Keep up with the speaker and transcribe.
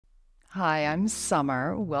Hi, I'm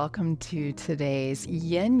Summer. Welcome to today's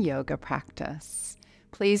Yin Yoga practice.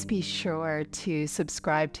 Please be sure to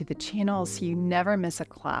subscribe to the channel so you never miss a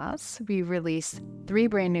class. We release 3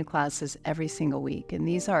 brand new classes every single week, and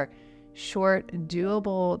these are short,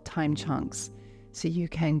 doable time chunks so you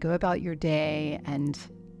can go about your day and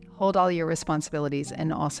hold all your responsibilities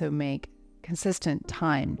and also make consistent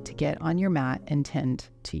time to get on your mat and tend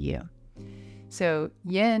to you. So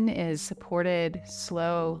yin is supported,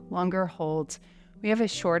 slow, longer holds. We have a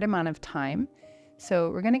short amount of time. So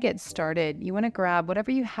we're going to get started. You want to grab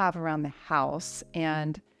whatever you have around the house,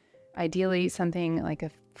 and ideally something like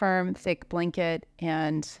a firm, thick blanket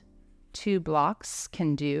and 2 blocks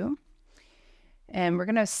can do. And we're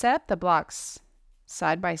going to set the blocks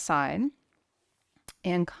side by side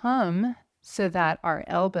and come so that our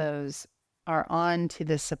elbows are on to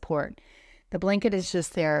the support. The blanket is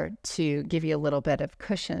just there to give you a little bit of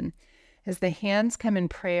cushion. As the hands come in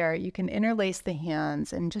prayer, you can interlace the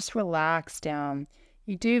hands and just relax down.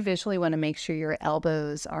 You do visually want to make sure your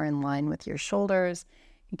elbows are in line with your shoulders.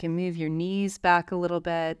 You can move your knees back a little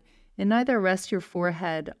bit and either rest your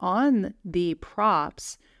forehead on the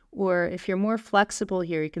props, or if you're more flexible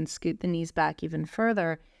here, you can scoot the knees back even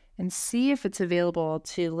further and see if it's available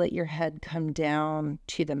to let your head come down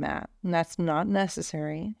to the mat. And that's not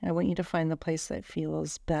necessary. I want you to find the place that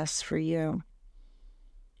feels best for you.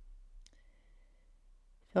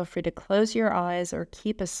 Feel free to close your eyes or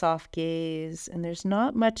keep a soft gaze. And there's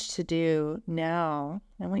not much to do now.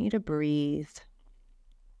 I want you to breathe.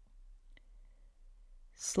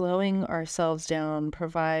 Slowing ourselves down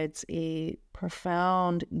provides a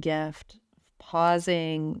profound gift of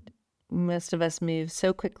pausing. Most of us move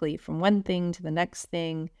so quickly from one thing to the next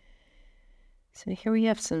thing. So here we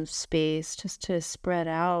have some space just to spread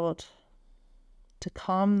out, to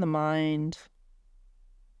calm the mind,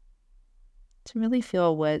 to really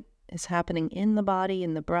feel what is happening in the body,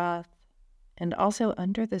 in the breath, and also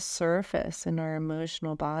under the surface in our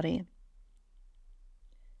emotional body.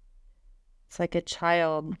 It's like a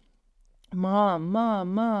child, mom,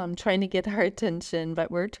 mom, mom, trying to get our attention,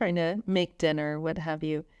 but we're trying to make dinner, what have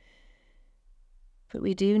you. But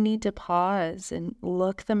we do need to pause and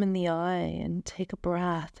look them in the eye and take a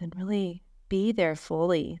breath and really be there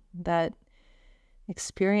fully. That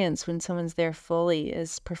experience when someone's there fully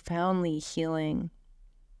is profoundly healing.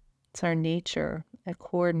 It's our nature, a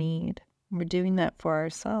core need. We're doing that for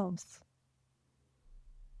ourselves.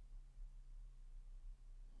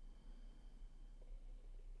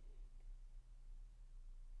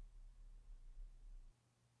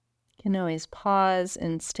 You can always pause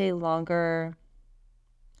and stay longer.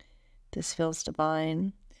 This feels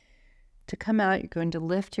divine. To come out, you're going to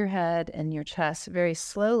lift your head and your chest very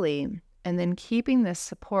slowly, and then keeping this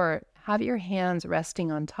support, have your hands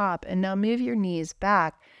resting on top, and now move your knees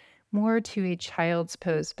back more to a child's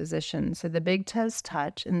pose position. So the big toes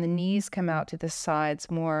touch and the knees come out to the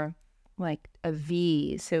sides more like a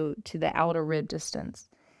V, so to the outer rib distance.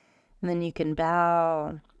 And then you can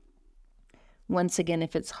bow. Once again,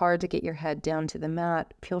 if it's hard to get your head down to the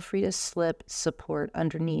mat, feel free to slip support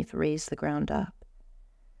underneath, raise the ground up.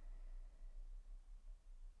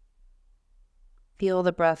 Feel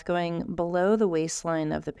the breath going below the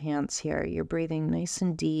waistline of the pants here. You're breathing nice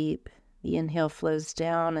and deep. The inhale flows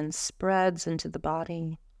down and spreads into the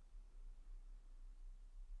body.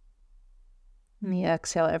 And the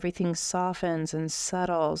exhale, everything softens and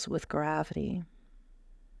settles with gravity.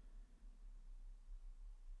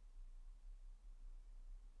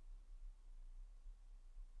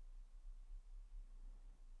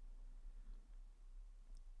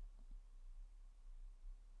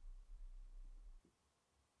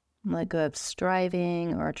 Let go of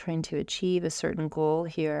striving or trying to achieve a certain goal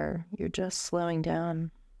here. You're just slowing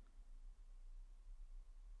down.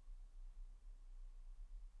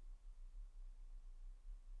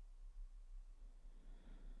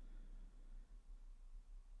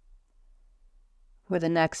 For the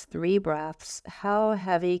next 3 breaths, how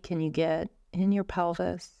heavy can you get in your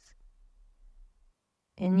pelvis,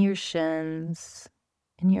 in your shins,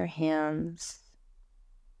 in your hands?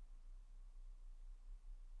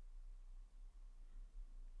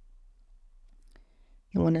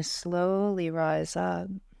 You want to slowly rise up.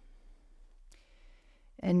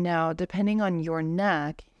 And now, depending on your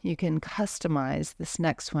neck, you can customize this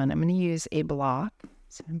next one. I'm going to use a block.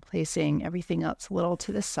 So I'm placing everything else a little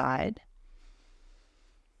to the side.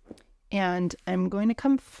 And I'm going to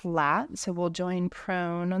come flat. So we'll join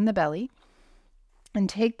prone on the belly and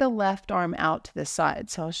take the left arm out to the side.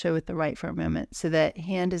 So I'll show with the right for a moment. So that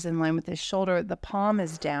hand is in line with the shoulder. The palm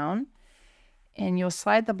is down. And you'll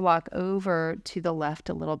slide the block over to the left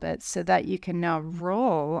a little bit so that you can now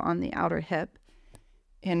roll on the outer hip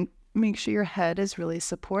and make sure your head is really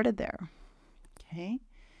supported there. Okay.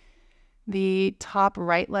 The top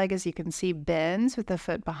right leg, as you can see, bends with the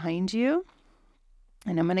foot behind you.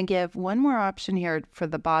 And I'm going to give one more option here for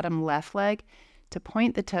the bottom left leg to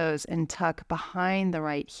point the toes and tuck behind the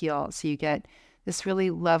right heel. So you get this really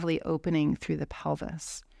lovely opening through the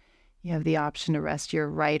pelvis. You have the option to rest your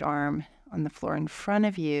right arm on the floor in front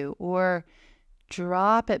of you or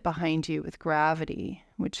drop it behind you with gravity,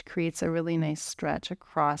 which creates a really nice stretch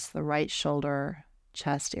across the right shoulder,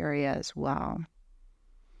 chest area as well.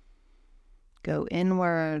 Go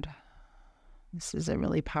inward. This is a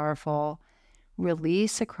really powerful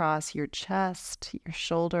release across your chest, your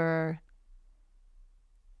shoulder.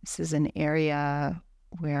 This is an area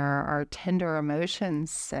where our tender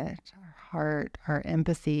emotions sit, our heart, our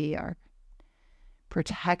empathy, our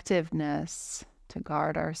protectiveness to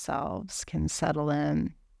guard ourselves can settle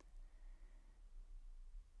in.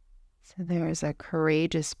 So there's a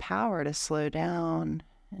courageous power to slow down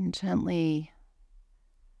and gently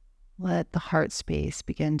let the heart space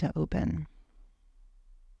begin to open.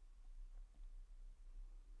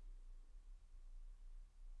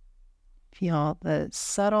 Feel the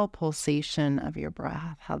subtle pulsation of your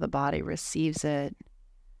breath, how the body receives it,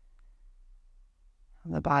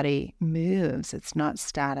 how the body moves. It's not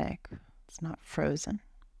static, it's not frozen.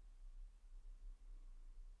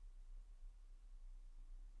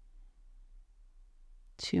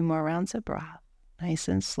 Two more rounds of breath, nice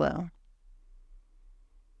and slow.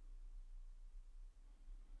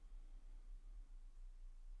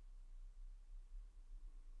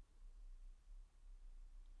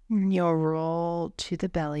 And you'll roll to the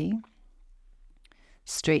belly,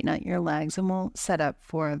 straighten out your legs, and we'll set up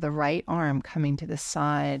for the right arm coming to the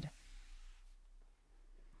side.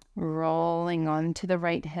 Rolling onto the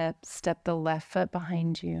right hip, step the left foot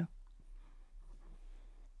behind you.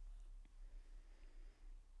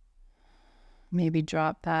 Maybe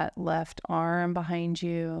drop that left arm behind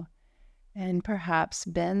you and perhaps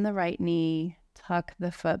bend the right knee, tuck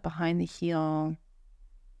the foot behind the heel.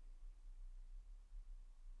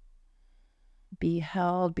 Be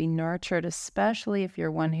held, be nurtured, especially if you're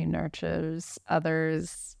one who nurtures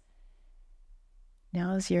others.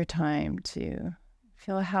 Now is your time to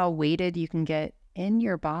feel how weighted you can get in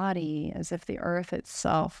your body, as if the earth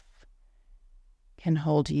itself can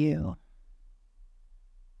hold you.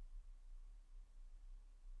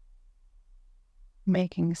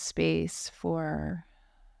 Making space for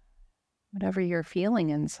whatever you're feeling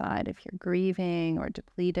inside, if you're grieving or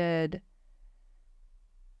depleted,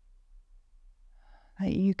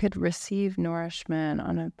 that you could receive nourishment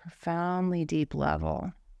on a profoundly deep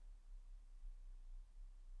level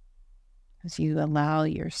as you allow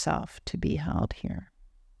yourself to be held here.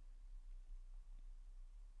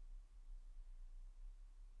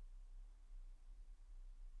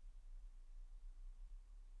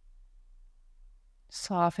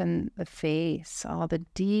 Soften the face, all the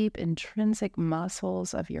deep intrinsic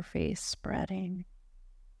muscles of your face spreading,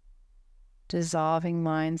 dissolving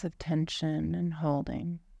lines of tension and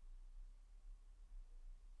holding.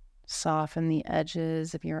 Soften the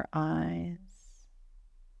edges of your eyes.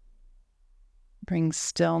 Bring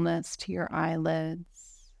stillness to your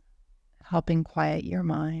eyelids, helping quiet your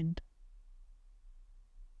mind.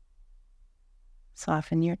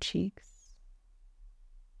 Soften your cheeks.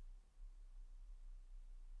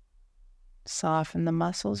 Soften the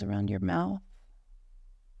muscles around your mouth.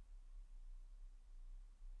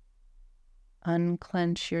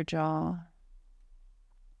 Unclench your jaw.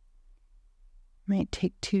 Might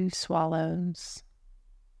take 2 swallows.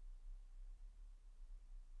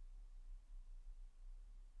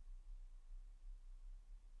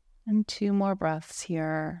 And 2 more breaths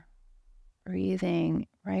here, breathing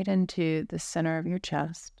right into the center of your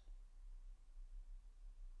chest.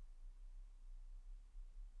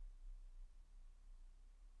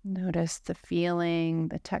 Notice the feeling,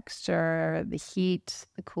 the texture, the heat,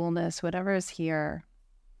 the coolness, whatever is here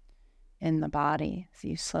in the body as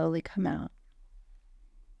you slowly come out.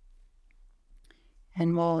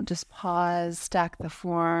 And we'll just pause, stack the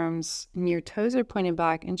forearms, and your toes are pointed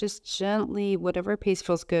back, and just gently, whatever pace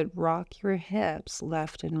feels good, rock your hips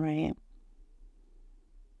left and right.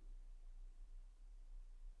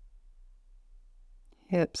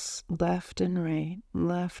 Hips left and right,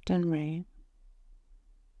 left and right.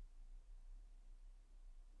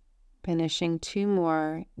 Finishing 2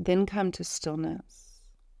 more, then come to stillness.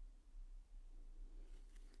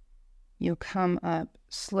 You'll come up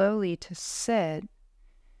slowly to sit,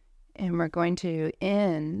 and we're going to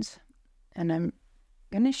end, and I'm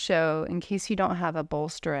going to show, in case you don't have a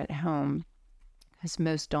bolster at home, because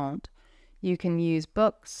most don't, you can use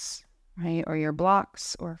books, right? Or your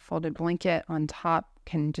blocks or folded blanket on top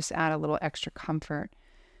can just add a little extra comfort.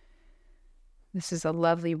 This is a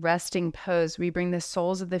lovely resting pose. We bring the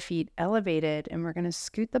soles of the feet elevated and we're going to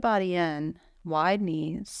scoot the body in, wide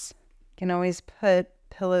knees. You can always put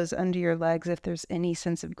pillows under your legs if there's any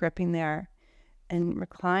sense of gripping there, and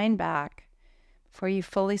recline back. Before you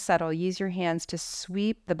fully settle, use your hands to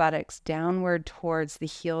sweep the buttocks downward towards the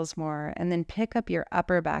heels more, and then pick up your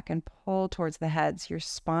upper back and pull towards the heads. Your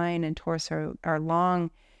spine and torso are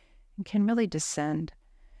long and can really descend.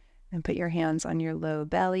 And put your hands on your low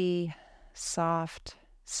belly, soft,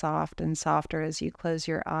 soft, and softer as you close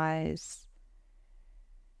your eyes.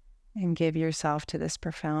 And give yourself to this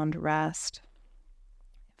profound rest.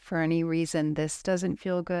 For any reason this doesn't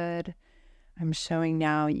feel good, I'm showing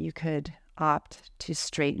now you could opt to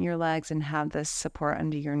straighten your legs and have this support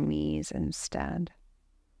under your knees instead.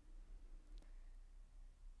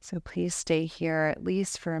 So please stay here at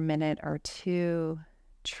least for a minute or two.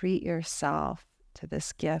 Treat yourself to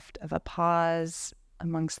this gift of a pause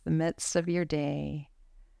amongst the midst of your day.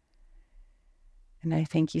 And I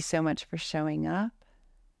thank you so much for showing up.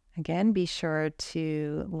 Again, be sure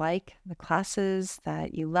to like the classes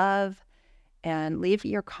that you love and leave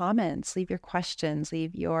your comments, leave your questions,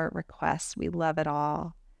 leave your requests. We love it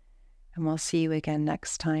all. And we'll see you again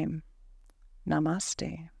next time.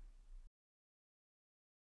 Namaste.